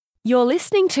You're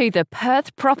listening to the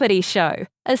Perth Property Show,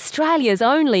 Australia's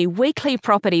only weekly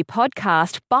property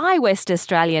podcast by West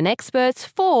Australian experts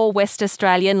for West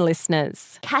Australian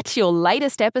listeners. Catch your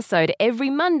latest episode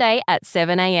every Monday at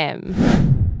 7 a.m.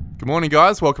 Good morning,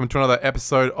 guys. Welcome to another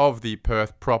episode of the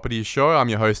Perth Property Show. I'm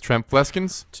your host, Trent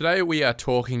Fleskins. Today we are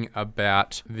talking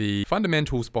about the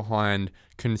fundamentals behind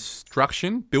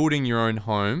construction, building your own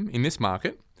home in this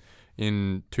market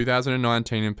in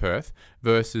 2019 in Perth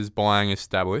versus buying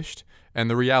established,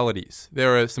 and the realities.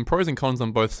 There are some pros and cons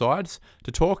on both sides.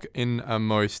 To talk in a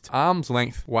most arm's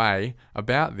length way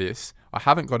about this, I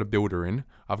haven't got a builder in,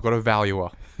 I've got a valuer.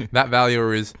 That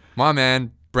valuer is my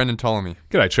man, Brendon Ptolomey.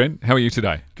 G'day, Trent. How are you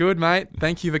today? Good, mate.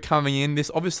 Thank you for coming in. This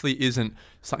obviously isn't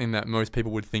something that most people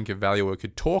would think a valuer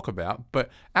could talk about, but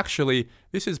actually,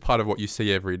 this is part of what you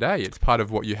see every day. It's part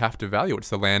of what you have to value. It's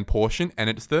the land portion and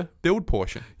it's the build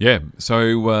portion. Yeah.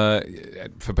 So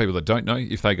for people that don't know,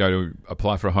 if they go to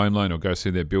apply for a home loan or go see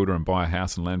their builder and buy a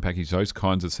house and land package, those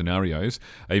kinds of scenarios,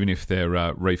 even if they're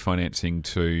refinancing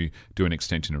to do an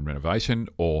extension and renovation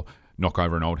or knock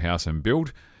over an old house and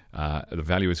build, the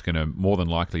value is going to more than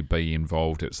likely be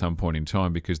involved at some point in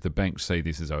time because the banks see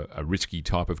this as a risky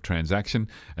type of transaction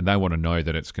and they want to know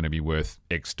that it's going to be worth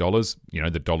X dollars,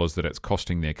 the dollars that it's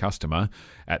costing their customer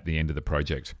at the end of the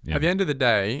project. Yeah. At the end of the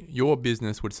day, your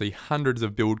business would see hundreds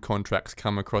of build contracts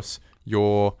come across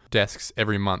your desks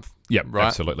every month. Yeah, right?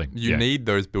 Absolutely. You need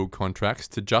those build contracts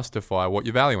to justify what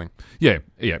you're valuing. Yeah,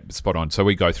 spot on. So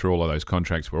we go through all of those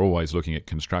contracts. We're always looking at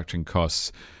construction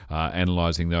costs,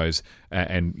 analysing those.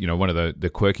 And one of the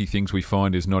quirky things we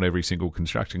find is not every single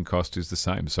construction cost is the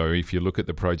same. So if you look at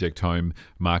the project home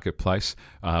marketplace,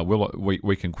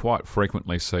 we can quite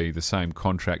frequently see the same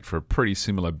contract for a pretty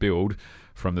similar build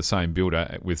from the same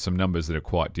builder with some numbers that are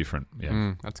quite different.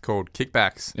 Yeah. That's called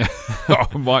kickbacks.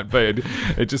 It might be.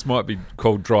 It just might be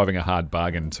called driving a hard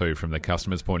bargain too from the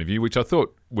customer's point of view, which I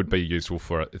thought would be useful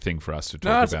for a thing for us to talk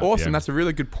about. No, that's awesome. Yeah. That's a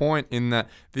really good point in that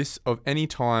this, of any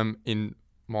time in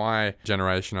my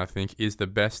generation, I think, is the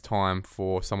best time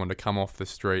for someone to come off the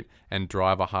street and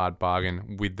drive a hard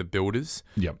bargain with the builders.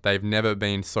 Yep. They've never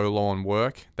been so low on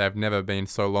work. They've never been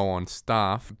so low on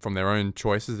staff from their own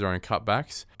choices, their own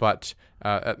cutbacks. But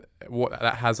what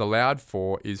that has allowed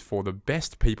for is for the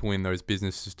best people in those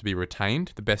businesses to be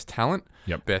retained, the best talent,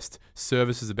 best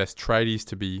services, the best tradies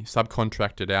to be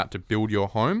subcontracted out to build your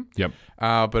home. Yep.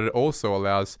 But it also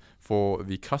allows for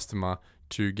the customer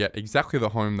to get exactly the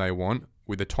home they want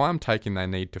with the time taken they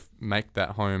need to make that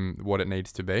home what it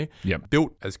needs to be,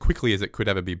 built as quickly as it could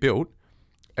ever be built,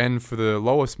 and for the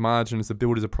lowest margins the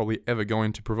builders are probably ever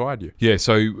going to provide you. Yeah,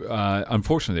 so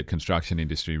unfortunately the construction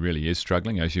industry really is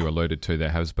struggling. As you alluded to, there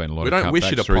has been a lot of cutbacks. We don't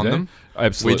wish it upon them.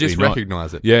 Absolutely we just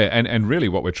recognise it. Yeah, and really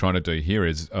what we're trying to do here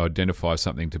is identify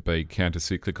something to be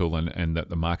counter-cyclical and that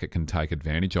the market can take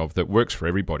advantage of that works for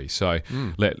everybody. So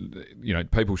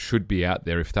people should be out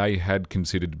there if they had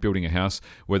considered building a house,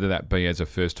 whether that be as a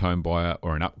first home buyer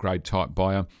or an upgrade type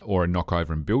buyer or a knock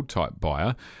over and build type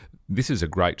buyer. This is a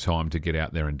great time to get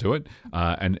out there and do it.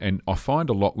 And I find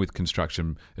a lot with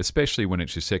construction, especially when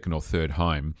it's your second or third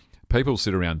home, people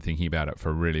sit around thinking about it for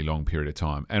a really long period of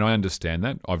time. And I understand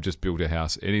that. I've just built a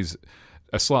house. It is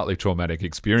a slightly traumatic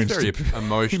experience. It's very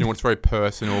emotional. It's very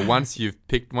personal. Once you've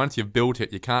built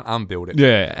it, you can't unbuild it.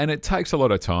 Yeah, and it takes a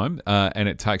lot of time and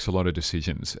it takes a lot of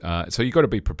decisions. So you've got to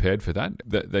be prepared for that.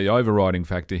 The overriding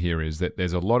factor here is that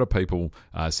there's a lot of people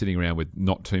sitting around with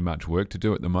not too much work to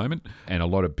do at the moment and a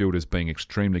lot of builders being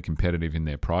extremely competitive in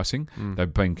their pricing.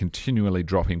 They've been continually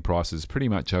dropping prices pretty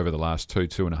much over the last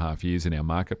 2.5 years in our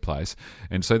marketplace.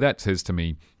 And so that says to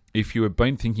me, if you have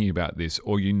been thinking about this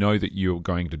or you know that you're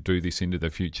going to do this into the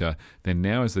future, then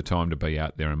now is the time to be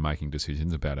out there and making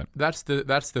decisions about it. That's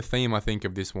the theme, I think,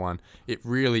 of this one. It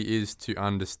really is to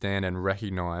understand and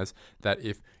recognise that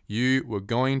if you were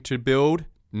going to build,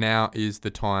 now is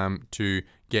the time to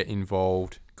get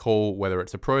involved. Call whether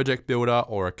it's a project builder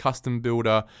or a custom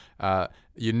builder.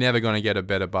 You're never going to get a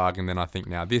better bargain than I think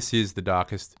now. This is the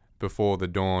darkest before the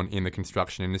dawn in the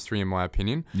construction industry, in my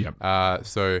opinion. Yep.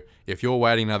 So if you're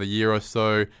waiting another year or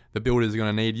so, the builders are going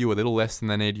to need you a little less than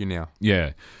they need you now.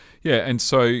 Yeah. And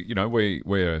so,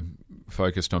 we're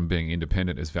focused on being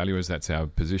independent as valuers. That's our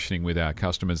positioning with our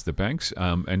customers, the banks.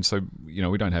 And so,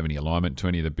 we don't have any alignment to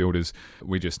any of the builders.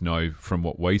 We just know from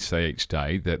what we see each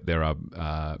day that there are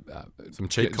some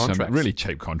cheap contracts. Some really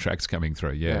cheap contracts coming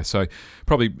through, yeah. So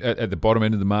probably at the bottom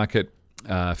end of the market,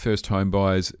 First home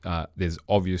buyers, there's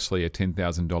obviously a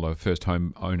 $10,000 first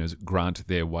home owners grant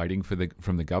there waiting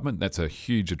from the government. That's a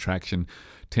huge attraction.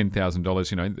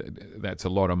 $10,000, that's a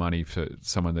lot of money for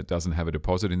someone that doesn't have a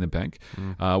deposit in the bank.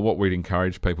 What we'd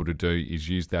encourage people to do is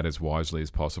use that as wisely as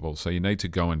possible. So you need to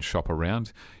go and shop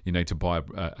around. You need to buy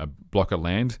a block of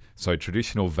land. So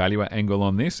traditional valuer angle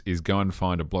on this is go and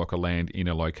find a block of land in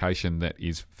a location that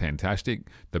is fantastic,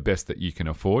 the best that you can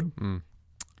afford.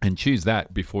 And choose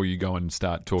that before you go and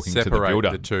start talking to the builder.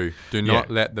 Separate the two. Do not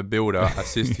let the builder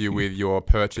assist you with your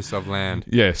purchase of land.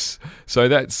 Yes. So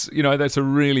that's a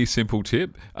really simple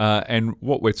tip. And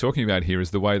what we're talking about here is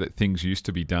the way that things used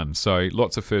to be done. So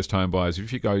lots of first home buyers,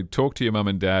 if you go talk to your mum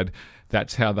and dad,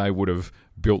 that's how they would have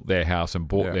built their house and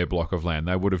bought their block of land.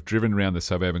 They would have driven around the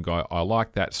suburb and go, I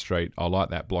like that street, I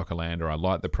like that block of land, or I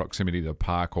like the proximity to the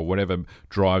park, or whatever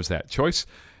drives that choice.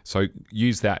 So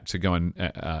use that to go and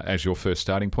as your first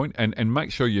starting point, and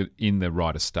make sure you're in the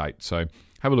right estate. So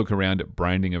have a look around at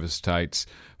branding of estates,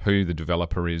 who the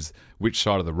developer is, which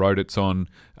side of the road it's on.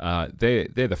 They're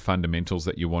the fundamentals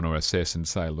that you want to assess and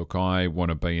say, look, I want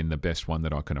to be in the best one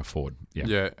that I can afford.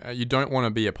 Yeah, you don't want to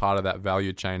be a part of that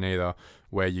value chain either,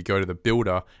 where you go to the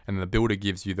builder and the builder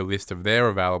gives you the list of their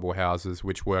available houses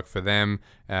which work for them,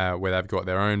 where they've got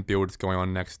their own builds going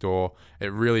on next door.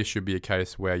 It really should be a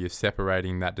case where you're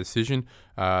separating that decision.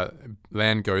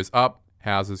 Land goes up,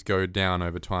 houses go down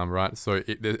over time, right? So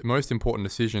the most important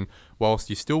decision, whilst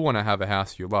you still want to have a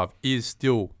house you love, is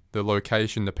still the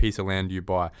location, the piece of land you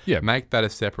buy. Yeah. Make that a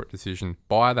separate decision.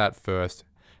 Buy that first.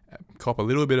 Cop a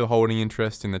little bit of holding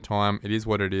interest in the time. It is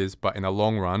what it is, but in the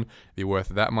long run, be worth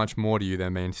that much more to you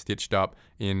than being stitched up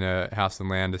in a house and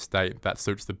land estate that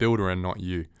suits the builder and not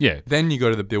you. Yeah. Then you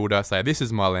go to the builder, say, this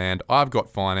is my land, I've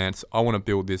got finance, I want to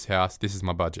build this house, this is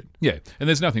my budget. Yeah, and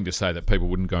there's nothing to say that people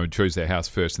wouldn't go and choose their house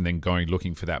first and then going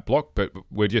looking for that block, but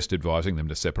we're just advising them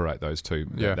to separate those two,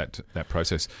 that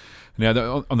process.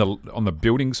 Now, on the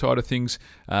building side of things,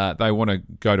 they want to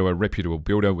go to a reputable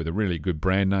builder with a really good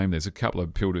brand name. There's a couple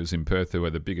of builders in Perth who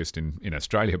are the biggest in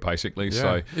Australia, basically. Yeah.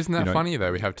 So isn't that funny,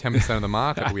 though? We have 10% of the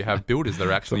market, but we have builders that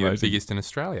are actually the biggest in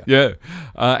Australia. Yeah,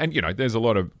 and there's a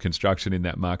lot of construction in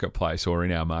that marketplace or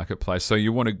in our marketplace, so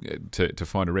you want to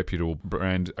find a reputable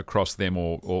brand across them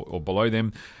or below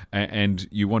them, and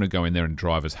you want to go in there and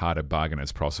drive as hard a bargain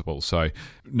as possible. So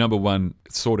number one,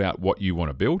 sort out what you want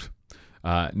to build.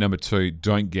 Number two,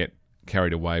 don't get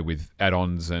carried away with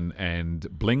add-ons and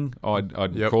bling, I'd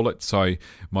call it. So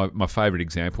my favourite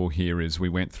example here is we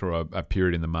went through a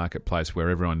period in the marketplace where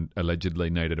everyone allegedly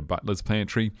needed a butler's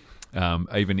pantry.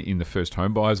 Even in the first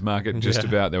home buyers market, just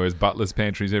about, there was butlers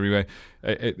pantries everywhere.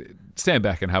 Stand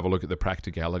back and have a look at the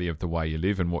practicality of the way you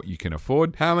live and what you can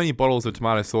afford. How many bottles of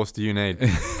tomato sauce do you need?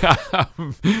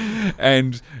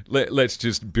 And let's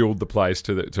just build the place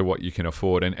to what you can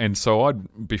afford. And so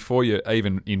before you're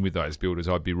even in with those builders,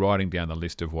 I'd be writing down the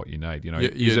list of what you need.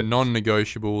 Your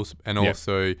non-negotiables, and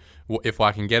also if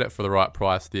I can get it for the right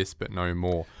price, this, but no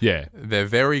more. Yeah, they're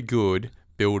very good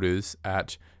builders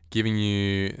at giving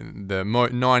you the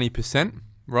 90%,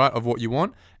 right, of what you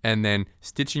want, and then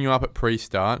stitching you up at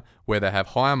pre-start where they have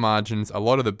higher margins. A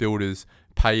lot of the builders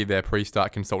pay their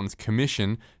pre-start consultants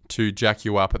commission to jack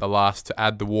you up at the last, to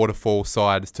add the waterfall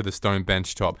sides to the stone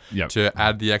bench top, to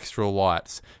add the extra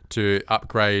lights, to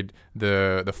upgrade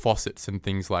the faucets and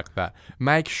things like that.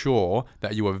 Make sure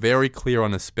that you are very clear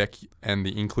on the spec and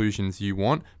the inclusions you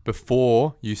want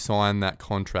before you sign that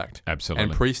contract. Absolutely.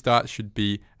 And pre-start should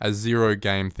be a zero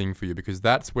game thing for you, because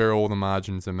that's where all the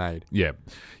margins are made. Yeah,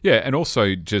 and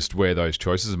also just where those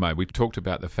choices are made. We talked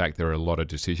about the fact there are a lot of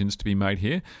decisions to be made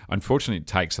here. Unfortunately, it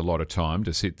takes a lot of time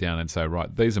to sit down and say,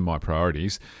 right, these are my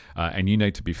priorities, and you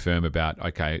need to be firm about,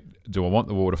 okay, do I want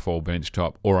the waterfall bench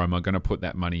top, or am I going to put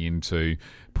that money into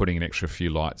putting an extra few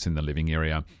lights in the living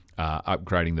area,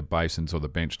 upgrading the basins or the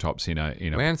bench tops in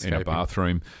a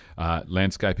bathroom,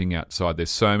 landscaping outside.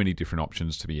 There's so many different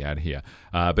options to be had here.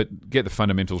 But get the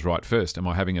fundamentals right first. Am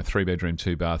I having a 3-bedroom,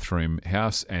 2-bathroom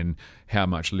house, and how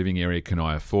much living area can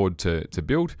I afford to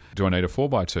build? Do I need a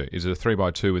 4x2? Is it a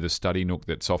 3x2 with a study nook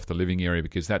that's off the living area?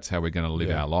 Because that's how we're going to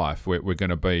live our life. We're going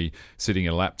to be sitting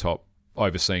at a laptop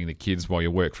overseeing the kids while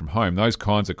you work from home. Those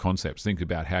kinds of concepts. Think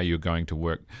about how you're going to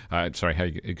work. How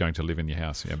you're going to live in your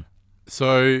house. Yeah.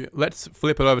 So let's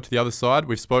flip it over to the other side.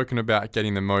 We've spoken about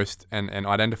getting the most and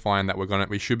identifying that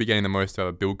we should be getting the most out of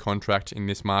a build contract in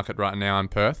this market right now in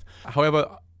Perth.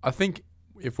 However, I think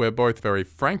if we're both very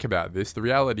frank about this, the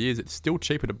reality is it's still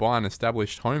cheaper to buy an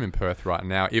established home in Perth right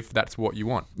now if that's what you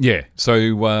want. Yeah.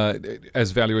 So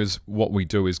as valuers, what we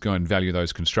do is go and value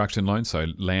those construction loans, so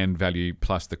land value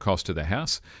plus the cost of the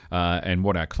house. And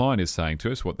what our client is saying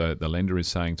to us, what the lender is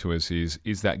saying to us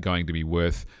is that going to be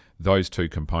worth those two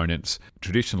components?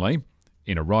 Traditionally,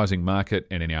 in a rising market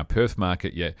and in our Perth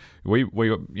market, we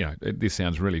this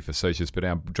sounds really facetious, but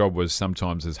our job was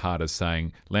sometimes as hard as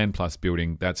saying land plus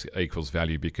building, that's equals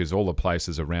value, because all the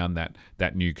places around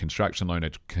that new construction loan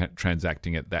are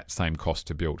transacting at that same cost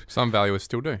to build. Some valuers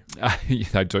still do.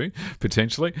 They do,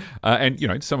 potentially.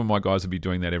 And some of my guys will be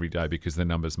doing that every day because the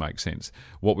numbers make sense.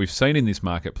 What we've seen in this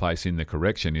marketplace in the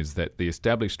correction is that the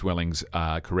established dwellings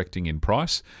are correcting in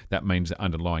price. That means the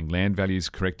underlying land values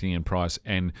correcting in price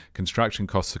and construction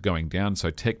costs are going down.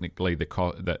 So technically the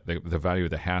value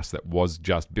of the house that was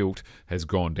just built has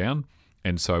gone down.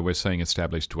 And so we're seeing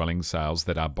established dwelling sales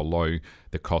that are below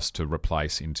the cost to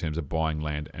replace in terms of buying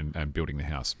land and building the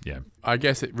house. Yeah. I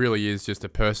guess it really is just a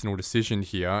personal decision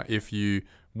here. If you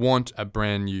want a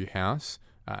brand new house,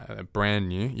 brand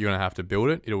new, you're going to have to build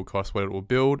it. It will cost what it will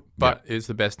build, but it's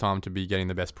the best time to be getting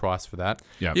the best price for that.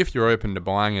 Yep. If you're open to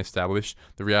buying established,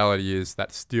 the reality is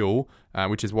that still,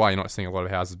 which is why you're not seeing a lot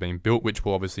of houses being built, which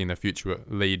will obviously in the future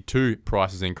lead to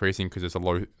prices increasing because there's a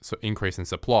low increase in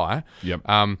supply. Yep.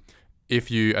 If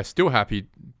you are still happy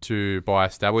to buy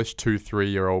established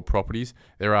 2-3-year-old properties,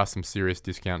 there are some serious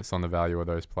discounts on the value of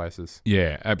those places.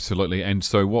 Yeah, absolutely. And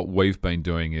so what we've been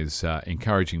doing is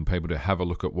encouraging people to have a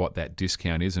look at what that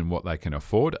discount is and what they can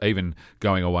afford, even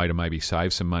going away to maybe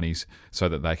save some monies so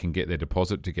that they can get their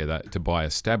deposit together to buy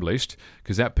established,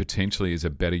 because that potentially is a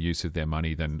better use of their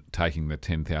money than taking the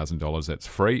 $10,000 that's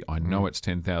free. I know it's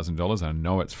 $10,000. I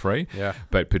know it's free. Yeah.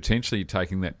 But potentially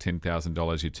taking that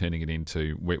 $10,000, you're turning it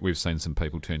into, we've seen some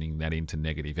people turning that into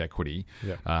negative equity.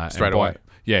 Straight away.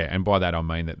 And by that I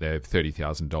mean that they're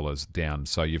 $30,000 down.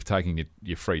 So you've taken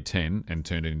your free 10 and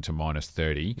turned it into minus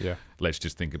 30. Yeah. Let's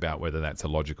just think about whether that's a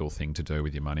logical thing to do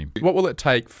with your money. What will it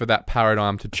take for that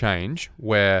paradigm to change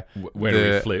where do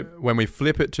we flip? When we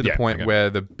flip it to the point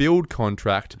where the build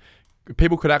contract,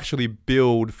 people could actually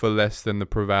build for less than the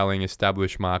prevailing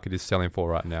established market is selling for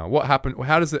right now? What happened?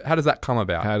 How does that come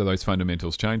about? How do those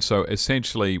fundamentals change? So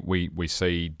essentially we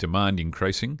see demand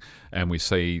increasing and we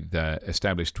see the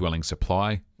established dwelling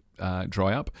supply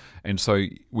dry up. And so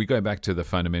we go back to the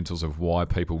fundamentals of why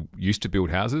people used to build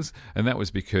houses, and that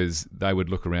was because they would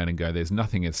look around and go, there's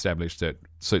nothing established that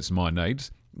suits my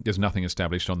needs. There's nothing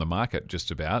established on the market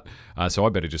just about, so I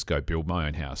better just go build my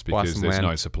own house because there's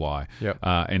no supply. Yep.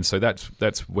 And so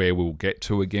that's where we'll get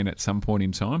to again at some point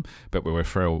in time, but we're a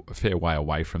fair way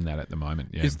away from that at the moment.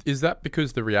 Yeah. Is that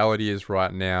because the reality is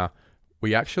right now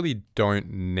we actually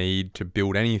don't need to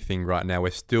build anything right now?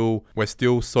 We're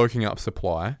still soaking up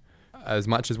supply as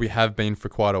much as we have been for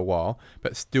quite a while,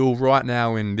 but still right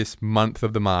now in this month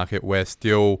of the market, we're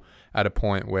still at a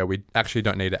point where we actually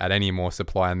don't need to add any more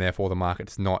supply, and therefore the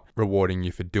market's not rewarding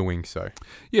you for doing so.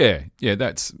 Yeah,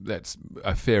 that's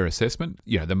a fair assessment.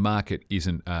 The market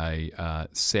isn't a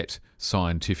set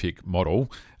scientific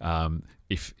model.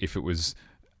 If it was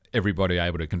everybody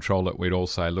able to control it, we'd all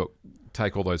say, look,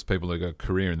 take all those people that got a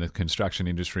career in the construction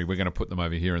industry, we're going to put them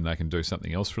over here and they can do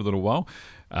something else for a little while.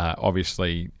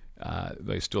 Obviously,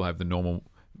 they still have the normal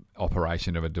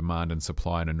operation of a demand and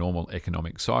supply in a normal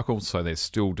economic cycle, so there's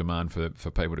still demand for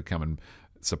people to come and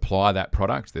supply that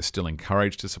product. They're still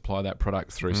encouraged to supply that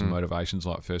product through some motivations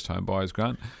like First Home Buyers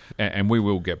Grant. And we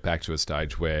will get back to a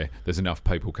stage where there's enough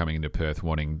people coming into Perth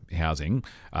wanting housing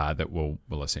that will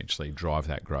essentially drive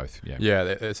that growth. Yeah,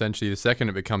 essentially the second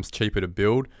it becomes cheaper to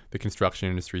build, the construction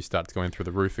industry starts going through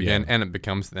the roof again, and it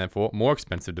becomes therefore more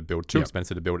expensive to build, too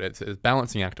expensive to build. It's a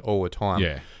balancing act all the time.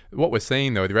 Yeah. What we're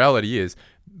seeing though, the reality is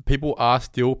people are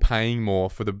still paying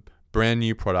more for the brand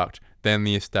new product than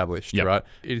the established, right?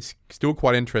 It's still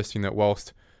quite interesting that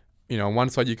whilst, on one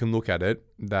side you can look at it,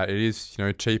 that it is,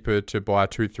 cheaper to buy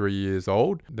 2-3 years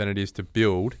old than it is to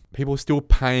build, people are still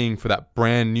paying for that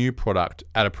brand new product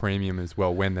at a premium as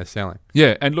well when they're selling.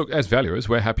 Yeah, and look, as valuers,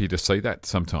 we're happy to see that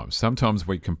sometimes. Sometimes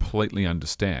we completely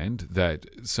understand that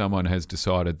someone has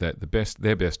decided that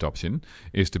their best option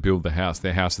is to build their house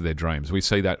of their dreams. We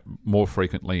see that more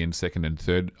frequently in second and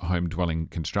third home dwelling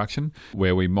construction,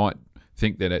 where we might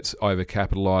think that it's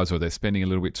overcapitalised or they're spending a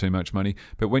little bit too much money.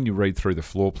 But when you read through the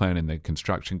floor plan and the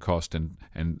construction cost and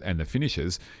the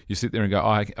finishes, you sit there and go,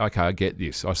 okay, I get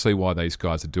this. I see why these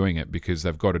guys are doing it, because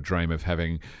they've got a dream of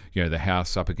having, the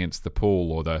house up against the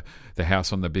pool or the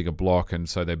house on the bigger block, and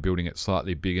so they're building it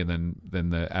slightly bigger than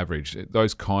the average.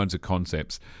 Those kinds of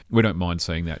concepts, we don't mind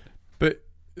seeing that. But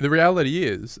the reality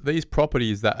is these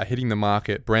properties that are hitting the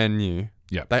market brand new,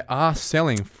 they are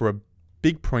selling for a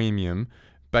big premium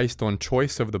based on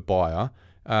choice of the buyer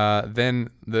than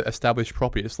the established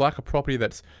property. It's like a property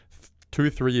that's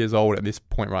 2-3 years old at this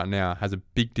point right now has a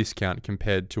big discount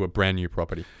compared to a brand new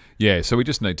property. Yeah, so we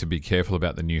just need to be careful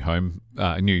about the new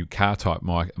car type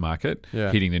market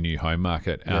hitting the new home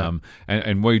market.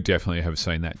 And we definitely have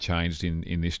seen that changed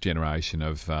in this generation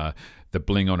of the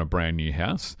bling on a brand new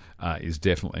house is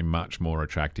definitely much more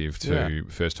attractive to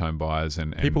first home buyers.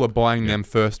 And people are buying them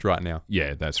first right now.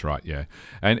 Yeah, that's right, yeah.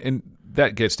 And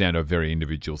that gets down to a very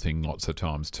individual thing lots of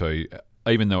times too.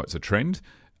 Even though it's a trend,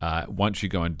 once you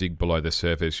go and dig below the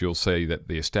surface, you'll see that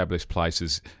the established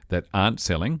places that aren't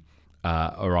selling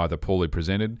are either poorly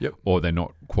presented or they're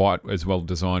not quite as well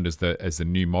designed as the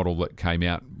new model that came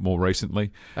out more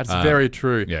recently. That's very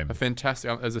true. Yeah. A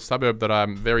fantastic. As a suburb that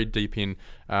I'm very deep in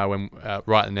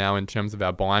right now in terms of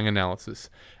our buying analysis,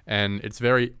 and it's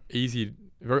very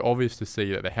obvious to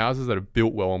see that the houses that are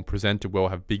built well and presented well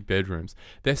have big bedrooms.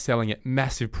 They're selling at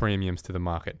massive premiums to the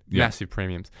market. Massive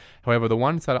premiums. However, the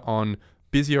ones that are on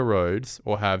busier roads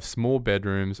or have small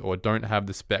bedrooms or don't have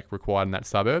the spec required in that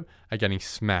suburb are getting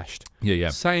smashed.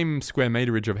 Same square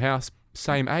meterage of house,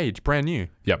 same age, brand new.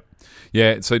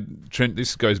 Yeah, so Trent,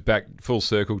 this goes back full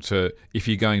circle to if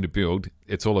you're going to build,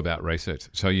 it's all about research.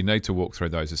 So you need to walk through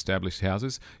those established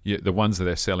houses, the ones that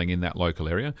are selling in that local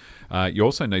area. You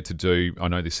also need to do, I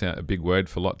know this is a big word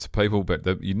for lots of people,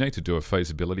 but you need to do a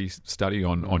feasibility study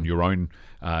on your own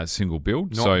single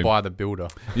build. Not by the builder.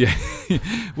 Yeah.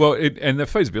 Well, and the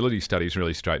feasibility study is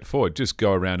really straightforward. Just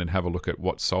go around and have a look at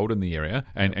what's sold in the area,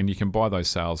 and you can buy those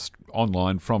sales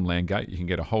online from Landgate. You can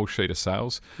get a whole sheet of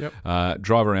sales,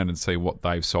 drive around and see what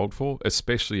they've sold for,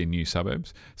 especially in new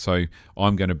suburbs. So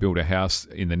I'm going to build a house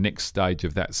in the next stage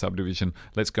of that subdivision.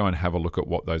 Let's go and have a look at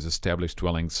what those established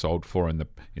dwellings sold for in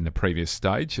the previous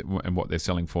stage and what they're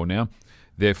selling for now.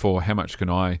 Therefore, how much can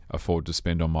I afford to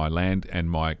spend on my land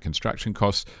and my construction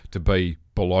costs to be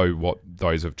below what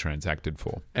those have transacted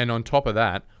for? And on top of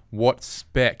that, what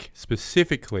spec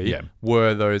specifically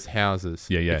were those houses?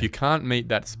 If you can't meet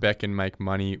that spec and make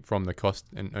money from the cost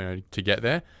and to get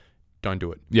there, don't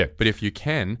do it. But if you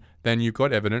can, then you've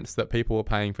got evidence that people are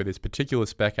paying for this particular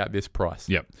spec at this price.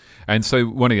 And so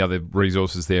one of the other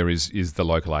resources there is the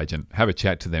local agent. Have a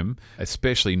chat to them,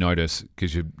 especially notice,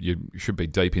 because you should be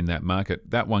deep in that market.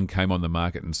 That one came on the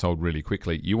market and sold really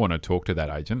quickly. You want to talk to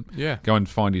that agent. Go and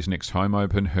find his next home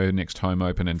open, her next home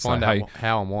open, and find say, out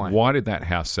how and why did that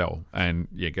house sell? And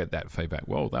you get that feedback.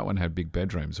 Well, that one had big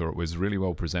bedrooms, or it was really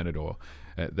well presented, or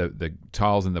the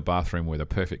tiles in the bathroom were the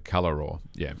perfect colour, or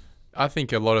I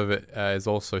think a lot of it is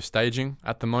also staging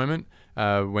at the moment.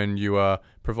 When you are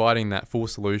providing that full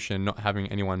solution, not having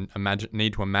anyone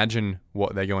need to imagine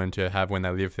what they're going to have when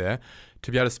they live there,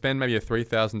 to be able to spend maybe a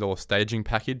 $3,000 staging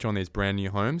package on these brand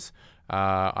new homes,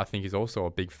 I think is also a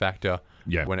big factor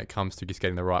when it comes to just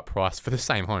getting the right price for the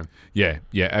same home. Yeah,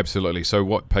 absolutely. So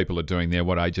what people are doing there,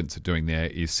 what agents are doing there,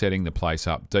 is setting the place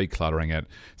up, decluttering it,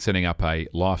 setting up a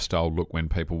lifestyle look when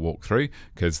people walk through,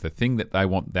 because the thing that they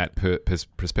want that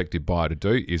prospective buyer to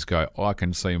do is go, I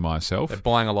can see myself They're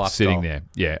buying a lifestyle. Sitting there.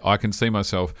 Yeah, I can see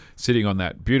myself sitting on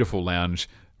that beautiful lounge,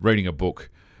 reading a book.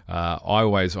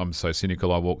 I'm so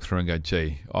cynical, I walk through and go,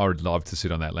 gee, I would love to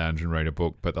sit on that lounge and read a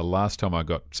book, but the last time I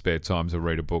got spare time to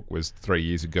read a book was 3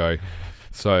 years ago,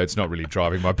 so it's not really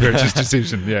driving my purchase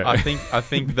decision. I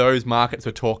think those markets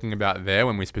we're talking about there,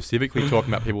 when we're specifically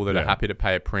talking about people that are happy to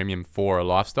pay a premium for a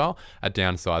lifestyle, are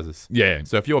downsizers.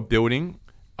 So if you're building,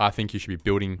 I think you should be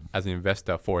building as an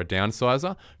investor for a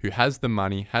downsizer who has the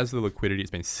money, has the liquidity,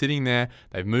 it's been sitting there,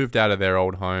 they've moved out of their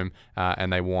old home,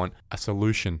 and they want a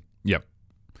solution.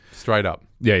 Straight up.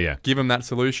 Give them that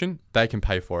solution, they can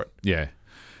pay for it.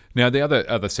 Now, the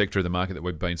other sector of the market that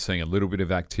we've been seeing a little bit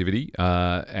of activity,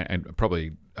 and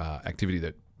probably activity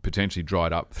that potentially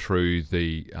dried up through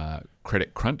the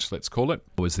credit crunch, let's call it,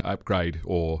 was the upgrade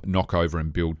or knock over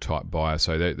and build type buyer.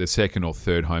 So the second or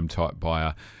third home type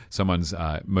buyer. Someone's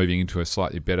moving into a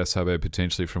slightly better suburb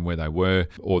potentially from where they were,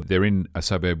 or they're in a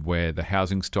suburb where the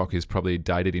housing stock is probably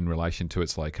dated in relation to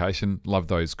its location. Love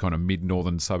those kind of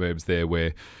mid-northern suburbs there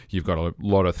where you've got a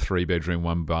lot of 3-bedroom,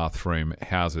 1-bathroom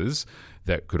houses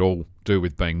that could all do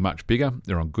with being much bigger.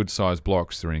 They're on good sized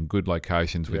blocks. They're in good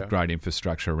locations with great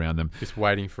infrastructure around them. Just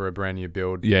waiting for a brand new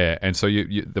build. And so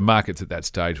the market's at that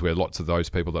stage where lots of those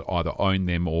people that either own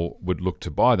them or would look to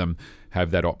buy them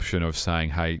have that option of saying,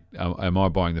 hey, am I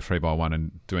buying the 3x1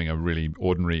 and doing a really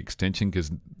ordinary extension?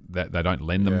 Because that they don't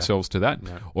lend themselves to that,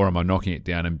 or am I knocking it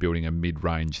down and building a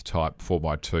mid-range type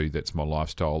 4x2 that's my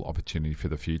lifestyle opportunity for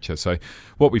the future? So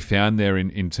what we found there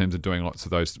in terms of doing lots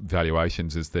of those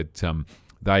valuations is that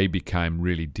they became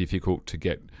really difficult to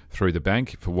get through the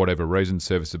bank for whatever reason,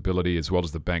 serviceability, as well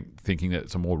as the bank thinking that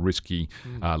it's a more risky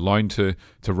loan to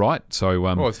write. So,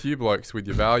 well, it's you blokes with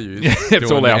your values. It's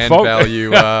all our fault.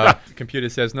 Value, computer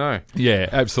says no. Yeah,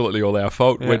 absolutely all our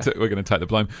fault. Yeah. We're going to take the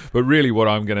blame. But really what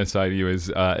I'm going to say to you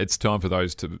is it's time for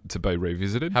those to be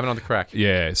revisited. Have another crack.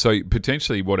 Yeah, so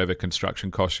potentially whatever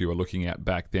construction costs you were looking at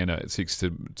back then at 6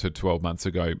 to 12 months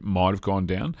ago might have gone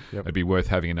down. Yep. It'd be worth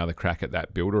having another crack at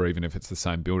that builder, even if it's the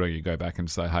same builder. You go back and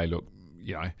say, hey, look,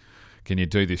 can you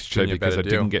do this cheap because I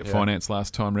didn't get finance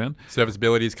last time round?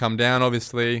 Serviceability's come down,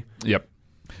 obviously. Yep.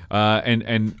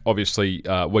 And obviously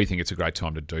we think it's a great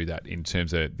time to do that in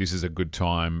terms of this is a good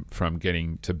time from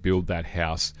getting to build that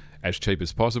house as cheap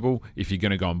as possible. If you're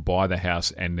going to go and buy the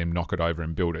house and then knock it over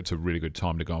and build it, it's a really good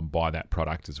time to go and buy that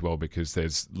product as well because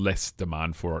there's less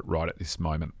demand for it right at this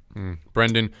moment.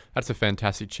 Brendon, that's a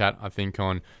fantastic chat, I think,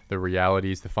 on the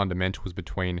realities, the fundamentals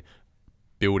between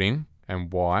building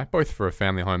and why, both for a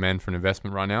family home and for an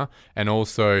investment right now, and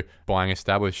also buying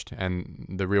established and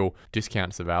the real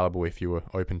discounts available if you were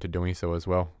open to doing so as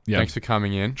well. Yep. Thanks for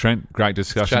coming in. Trent, great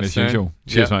discussion as usual.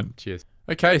 Cheers, mate. Cheers.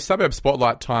 Okay, suburb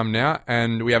spotlight time now,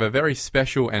 and we have a very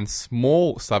special and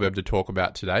small suburb to talk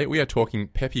about today. We are talking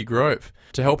Peppermint Grove.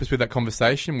 To help us with that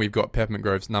conversation, we've got Peppermint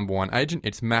Grove's number one agent.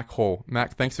 It's Mack Hall.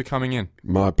 Mack, thanks for coming in.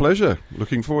 My pleasure.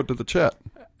 Looking forward to the chat.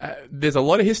 There's a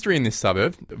lot of history in this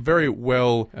suburb. Very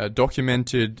well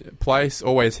documented place,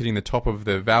 always hitting the top of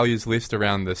the values list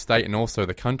around the state and also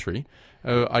the country.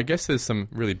 I guess there's some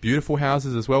really beautiful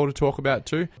houses as well to talk about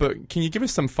too. But can you give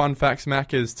us some fun facts,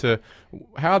 Mack, as to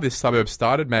how this suburb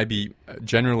started, maybe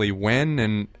generally when,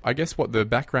 and I guess what the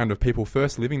background of people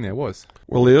first living there was?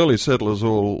 Well, the early settlers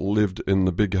all lived in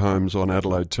the big homes on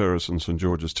Adelaide Terrace and St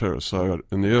George's Terrace. So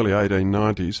in the early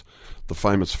 1890s, the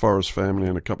famous Forrest family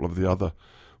and a couple of the other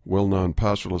well-known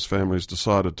pastoralist families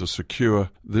decided to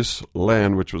secure this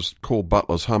land, which was called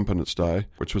Butler's Hump in its day,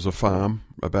 which was a farm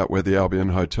about where the Albion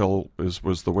Hotel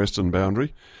was the western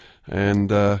boundary.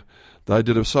 And they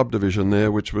did a subdivision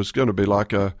there, which was going to be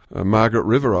like a Margaret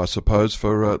River, I suppose,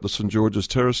 for the St George's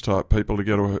Terrace type people to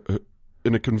get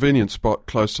in a convenient spot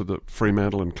close to the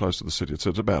Fremantle and close to the city. So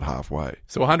it's about halfway.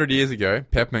 So 100 years ago,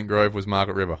 Peppermint Grove was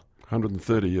Margaret River.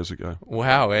 130 years ago.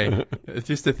 Wow, eh?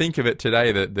 Just to think of it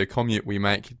today, that the commute we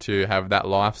make to have that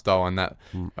lifestyle and that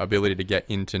ability to get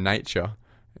into nature,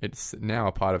 it's now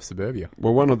a part of suburbia.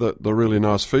 Well, one of the really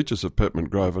nice features of Peppermint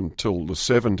Grove until the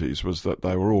 70s was that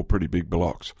they were all pretty big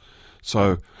blocks.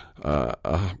 So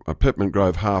a Peppermint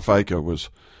Grove half acre was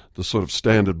the sort of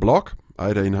standard block,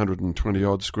 1,820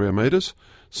 odd square metres.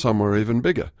 Some were even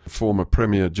bigger. Former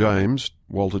Premier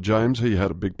Walter James, he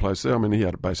had a big place there. I mean, he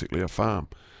had basically a farm.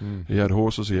 He had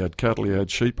horses, he had cattle, he had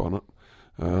sheep on it.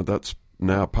 That's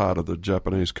now part of the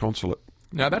Japanese consulate.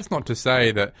 Now, that's not to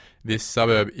say that this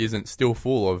suburb isn't still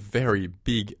full of very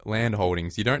big land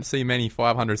holdings. You don't see many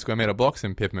 500 square metre blocks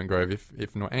in Peppermint Grove,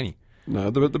 if not any.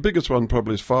 No, the biggest one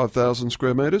probably is 5,000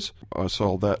 square metres. I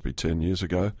sold that 10 years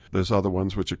ago. There's other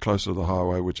ones which are closer to the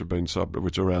highway, which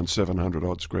are around 700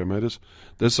 odd square metres.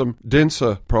 There's some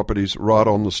denser properties right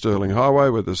on the Stirling Highway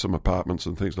where there's some apartments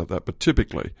and things like that. But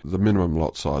typically, the minimum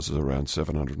lot size is around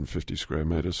 750 square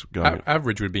metres.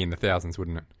 Average would be in the thousands,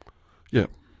 wouldn't it? Yeah.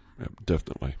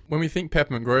 Definitely. When we think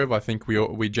Peppermint Grove, I think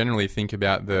we generally think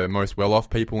about the most well-off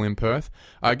people in Perth.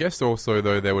 I guess also,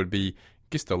 though, there would be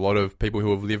just a lot of people who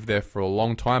have lived there for a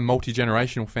long time,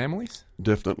 multi-generational families.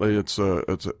 Definitely, it's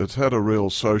had a real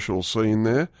social scene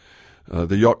there.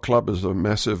 The Yacht Club is a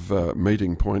massive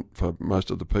meeting point for most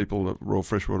of the people at Royal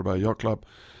Freshwater Bay Yacht Club.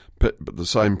 But the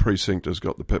same precinct has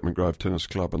got the Peppermint Grove Tennis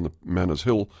Club and the Manners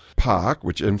Hill Park,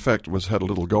 which in fact had a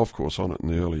little golf course on it in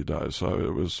the early days. So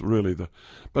it was really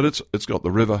but it's got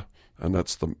the river, and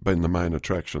that's been the main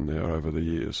attraction there over the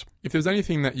years. If there's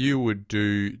anything that you would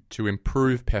do to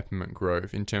improve Peppermint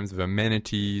Grove in terms of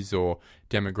amenities or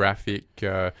demographic,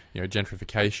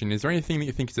 gentrification, is there anything that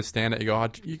you think is a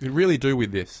standout you could really do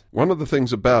with this? One of the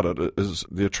things about it is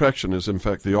the attraction is in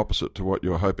fact the opposite to what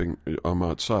you're hoping I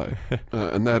might say,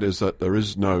 and that is that there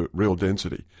is no real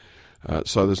density.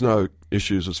 So there's no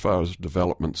issues as far as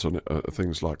developments and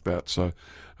things like that. So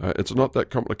it's not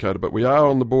that complicated, but we are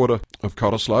on the border of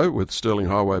Cottesloe, with Stirling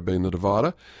Highway being the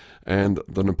divider, and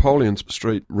the Napoleon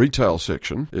Street retail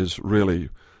section is really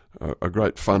a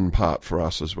great fun part for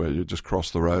us is where you just cross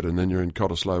the road and then you're in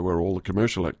Cottesloe where all the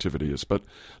commercial activity is. But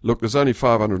look, there's only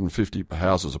 550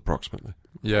 houses approximately.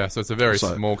 Yeah, so it's a very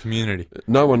small community.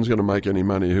 No one's going to make any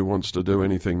money who wants to do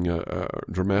anything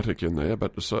dramatic in there.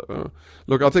 But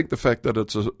look, I think the fact that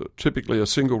it's typically a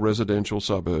single residential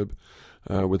suburb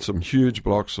with some huge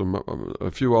blocks,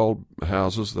 a few old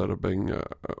houses that are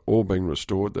all being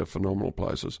restored, they're phenomenal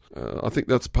places. I think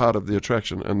that's part of the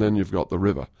attraction. And then you've got the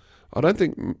river. I don't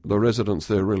think the residents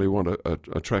there really want to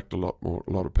attract a lot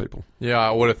of people. Yeah,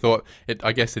 I would have thought.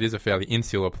 I guess it is a fairly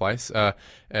insular place in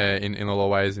a lot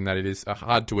of ways, in that it is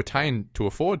hard to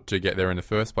afford to get there in the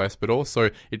first place, but also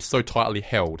it's so tightly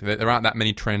held. There aren't that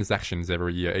many transactions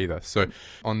every year either. So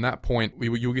on that point,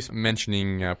 you were just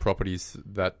mentioning properties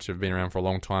that have been around for a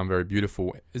long time, very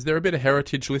beautiful. Is there a bit of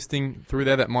heritage listing through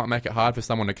there that might make it hard for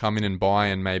someone to come in and buy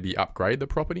and maybe upgrade the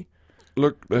property?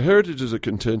 Look, the heritage is a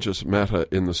contentious matter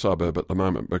in the suburb at the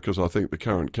moment because I think the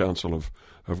current council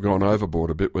have gone overboard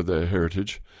a bit with their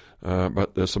heritage.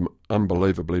 But there's some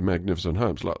unbelievably magnificent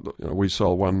homes. Like, we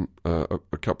sold one a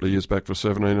couple of years back for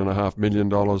 $17.5 million.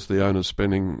 The owner's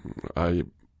spending an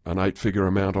 8-figure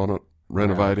amount on it,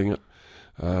 renovating it.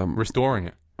 Restoring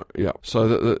it. Yeah,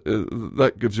 so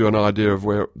that gives you an idea of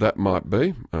where that might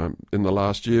be. In the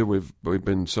last year, we've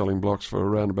been selling blocks for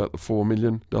around about the $4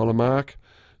 million mark.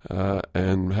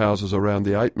 And houses around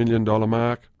the $8 million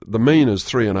mark. The mean is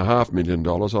 $3.5 million,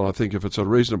 and I think if it's a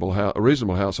reasonable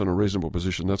house in a reasonable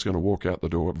position, that's going to walk out the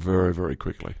door very, very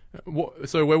quickly.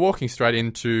 So we're walking straight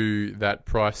into that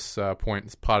price point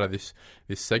as part of this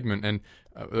segment, and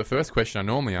the first question I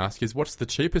normally ask is, what's the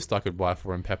cheapest I could buy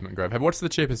for in Peppermint Grove? What's the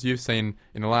cheapest you've seen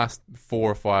in the last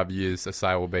 4 or 5 years a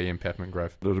sale will be in Peppermint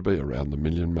Grove? It'll be around the $1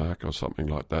 million mark or something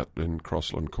like that in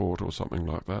Crossland Court or something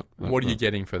like that. What are you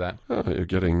getting for that? You're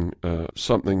getting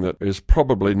something that is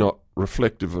probably not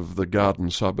reflective of the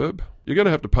garden suburb. You're going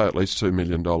to have to pay at least $2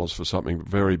 million for something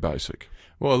very basic.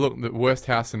 Well, look, the worst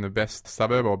house in the best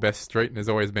suburb or best street has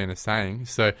always been a saying.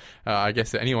 So I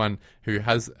guess anyone who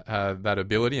has that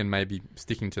ability and maybe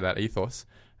sticking to that ethos,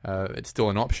 it's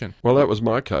still an option. Well, that was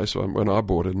my case when I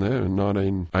bought in there in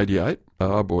 1988.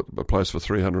 I bought a place for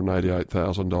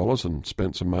 $388,000 and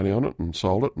spent some money on it and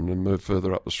sold it and then moved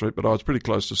further up the street. But I was pretty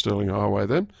close to Stirling Highway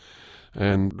then,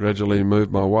 and gradually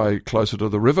moved my way closer to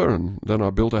the river, and then I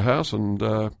built a house,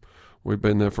 and we've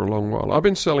been there for a long while. I've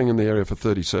been selling in the area for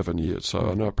 37 years, so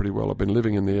I know it pretty well. I've been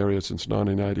living in the area since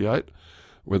 1988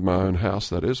 with my own house,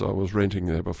 that is. I was renting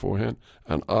there beforehand,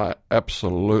 and I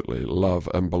absolutely love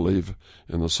and believe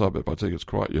in the suburb. I think it's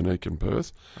quite unique in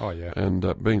Perth. Oh, yeah.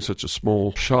 And being such a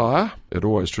small shire, it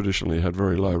always traditionally had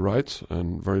very low rates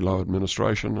and very low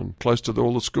administration, and close to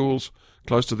all the schools,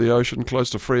 close to the ocean, close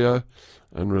to Freo,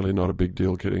 and really not a big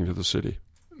deal getting to the city.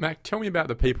 Mac, tell me about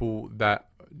the people that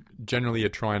generally are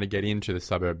trying to get into the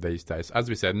suburb these days. As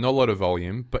we said, not a lot of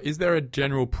volume, but is there a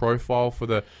general profile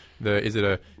for is it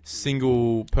a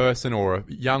single person or a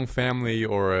young family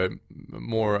or a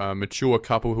more mature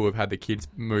couple who have had the kids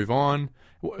move on?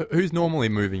 Who's normally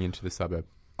moving into the suburb?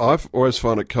 I've always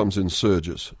found it comes in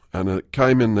surges, and it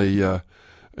came in the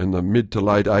mid to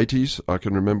late 80s. I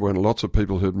can remember when lots of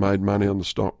people who'd made money on the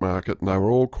stock market, and they were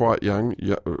all quite young,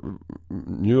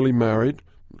 newly married,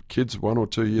 kids 1 or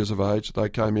 2 years of age. They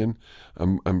came in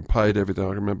and paid everything.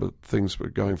 I remember things were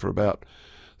going for about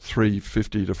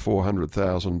 $350,000 to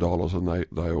 $400,000, and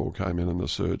they all came in the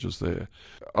surges there.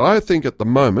 I think at the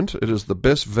moment it is the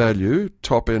best value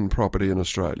top-end property in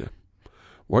Australia.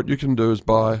 What you can do is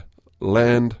buy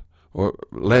land or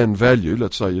land value.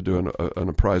 Let's say you do an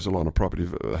appraisal on a property,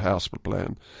 a house with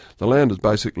land. The land is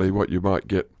basically what you might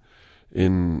get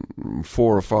in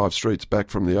 4 or 5 streets back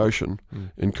from the ocean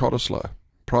in Cottesloe.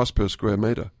 Price per square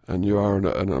metre, and you are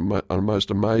in a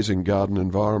most amazing garden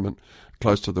environment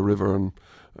close to the river, and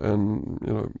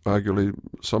arguably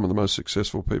some of the most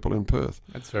successful people in Perth.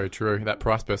 That's very true. That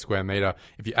price per square metre,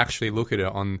 if you actually look at it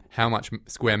on how much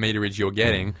square meterage you're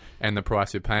getting and the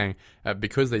price you're paying,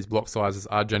 because these block sizes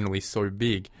are generally so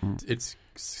big, it's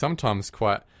sometimes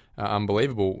quite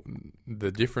unbelievable,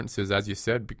 the differences, as you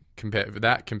said,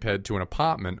 compared to an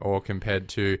apartment or compared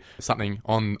to something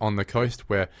on the coast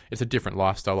where it's a different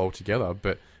lifestyle altogether.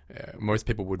 But most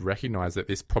people would recognise that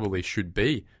this probably should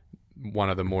be one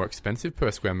of the more expensive per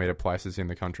square metre places in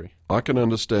the country. I can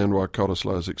understand why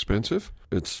Cottesloe is expensive.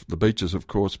 It's the beaches, of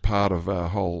course, part of our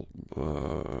whole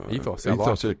ethos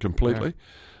here completely.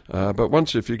 Yeah.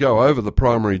 But if you go over the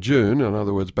primary dune, in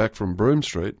other words, back from Broome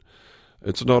Street,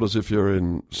 it's not as if you're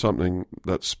in something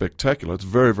that's spectacular. It's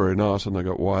very, very nice, and they've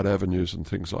got wide avenues and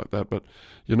things like that, but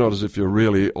you're not as if you're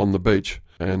really on the beach,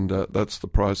 and that's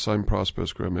the same price per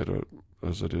square metre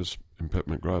as it is in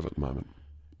Peppermint Grove at the moment.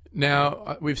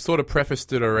 Now, we've sort of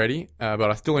prefaced it already, but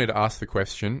I still need to ask the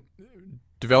question.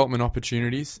 Development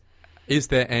opportunities, is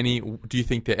there any? Do you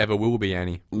think there ever will be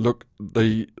any? Look,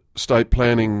 the state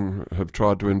planning have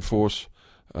tried to enforce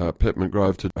Peppermint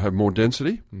Grove to have more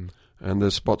density, and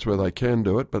there's spots where they can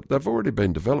do it, but they've already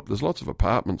been developed. There's lots of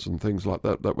apartments and things like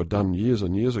that that were done years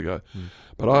and years ago.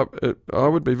 But I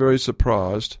would be very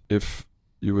surprised if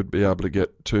you would be able to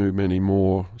get too many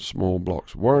more small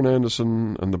blocks. Warren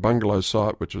Anderson and the bungalow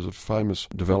site, which was a famous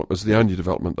development, is the only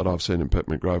development that I've seen in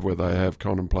Peppermint Grove where they have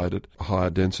contemplated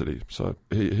higher density. So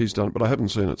he's done it, but I haven't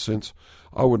seen it since.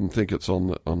 I wouldn't think it's on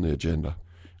the agenda.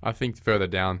 I think further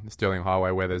down the Stirling Highway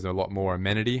where there's a lot more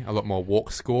amenity, a lot more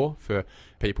walk score for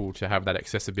people to have that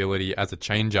accessibility as a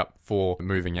change-up for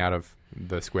moving out of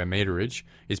the square meterage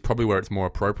is probably where it's more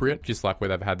appropriate, just like where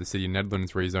they've had the City of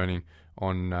Nedlands rezoning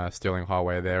on Stirling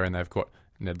Highway there, and they've got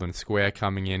Nedlands Square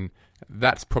coming in.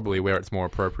 That's probably where it's more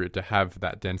appropriate to have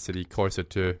that density closer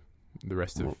to the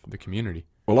rest of the community.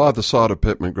 Well, either side of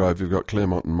Peppermint Grove, you've got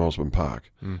Claremont and Mosman Park,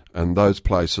 and those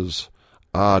places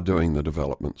are doing the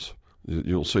developments.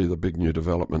 You'll see the big new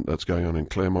development that's going on in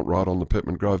Claremont right on the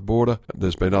Peppermint Grove border.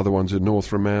 There's been other ones in North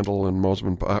Fremantle and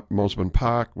Mosman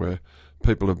Park where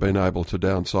people have been able to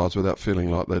downsize without feeling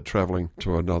like they're travelling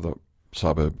to another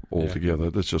suburb altogether.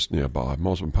 That's just nearby.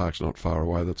 Mosman Park's not far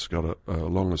away. That's got a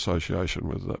long association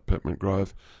with Peppermint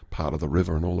Grove, part of the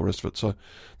river and all the rest of it. So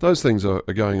those things are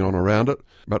going on around it.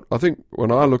 But I think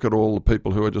when I look at all the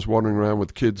people who are just wandering around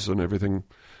with kids and everything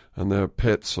and their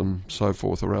pets and so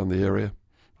forth around the area,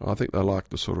 I think they like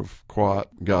the sort of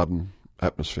quiet garden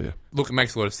atmosphere. Look, it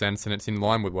makes a lot of sense, and it's in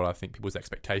line with what I think people's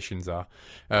expectations are.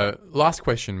 Last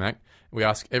question, Mac. We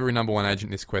ask every number one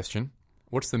agent this question.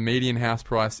 What's the median house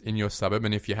price in your suburb?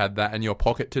 And if you had that in your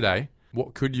pocket today,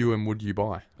 what could you and would you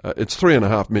buy? It's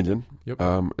 $3.5 million, Yep.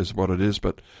 Is what it is.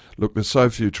 But look, there's so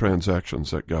few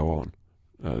transactions that go on.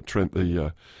 Trent,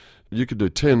 you could do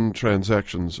 10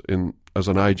 transactions as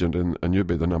an agent, and you'd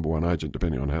be the number one agent,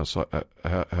 depending on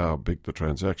how big the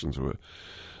transactions were.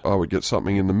 I would get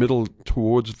something in the middle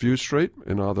towards View Street,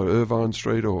 in either Irvine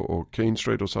Street or Keene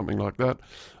Street or something like that,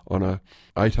 on a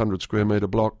 800 square metre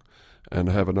block, and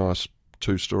have a nice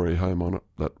 2-storey home on it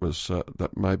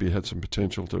that maybe had some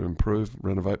potential to improve,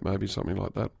 renovate, maybe something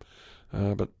like that.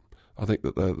 But I think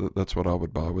that's what I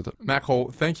would buy with it. Mack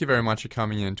Hall, thank you very much for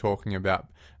coming in and talking about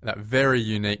that very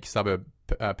unique suburb,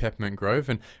 Peppermint Grove,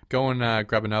 and go and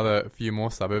grab another few more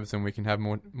suburbs and we can have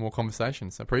more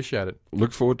conversations. I appreciate it.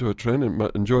 Look forward to it, Trent, and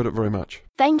enjoyed it very much.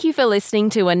 Thank you for listening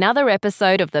to another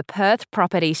episode of the Perth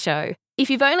Property Show. If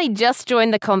you've only just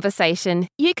joined the conversation,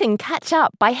 you can catch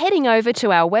up by heading over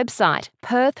to our website,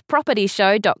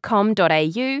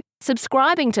 perthpropertyshow.com.au,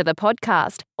 subscribing to the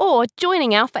podcast, or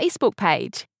joining our Facebook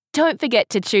page. Don't forget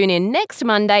to tune in next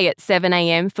Monday at 7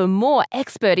 a.m. for more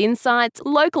expert insights,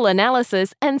 local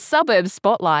analysis, and suburb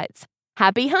spotlights.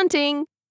 Happy hunting!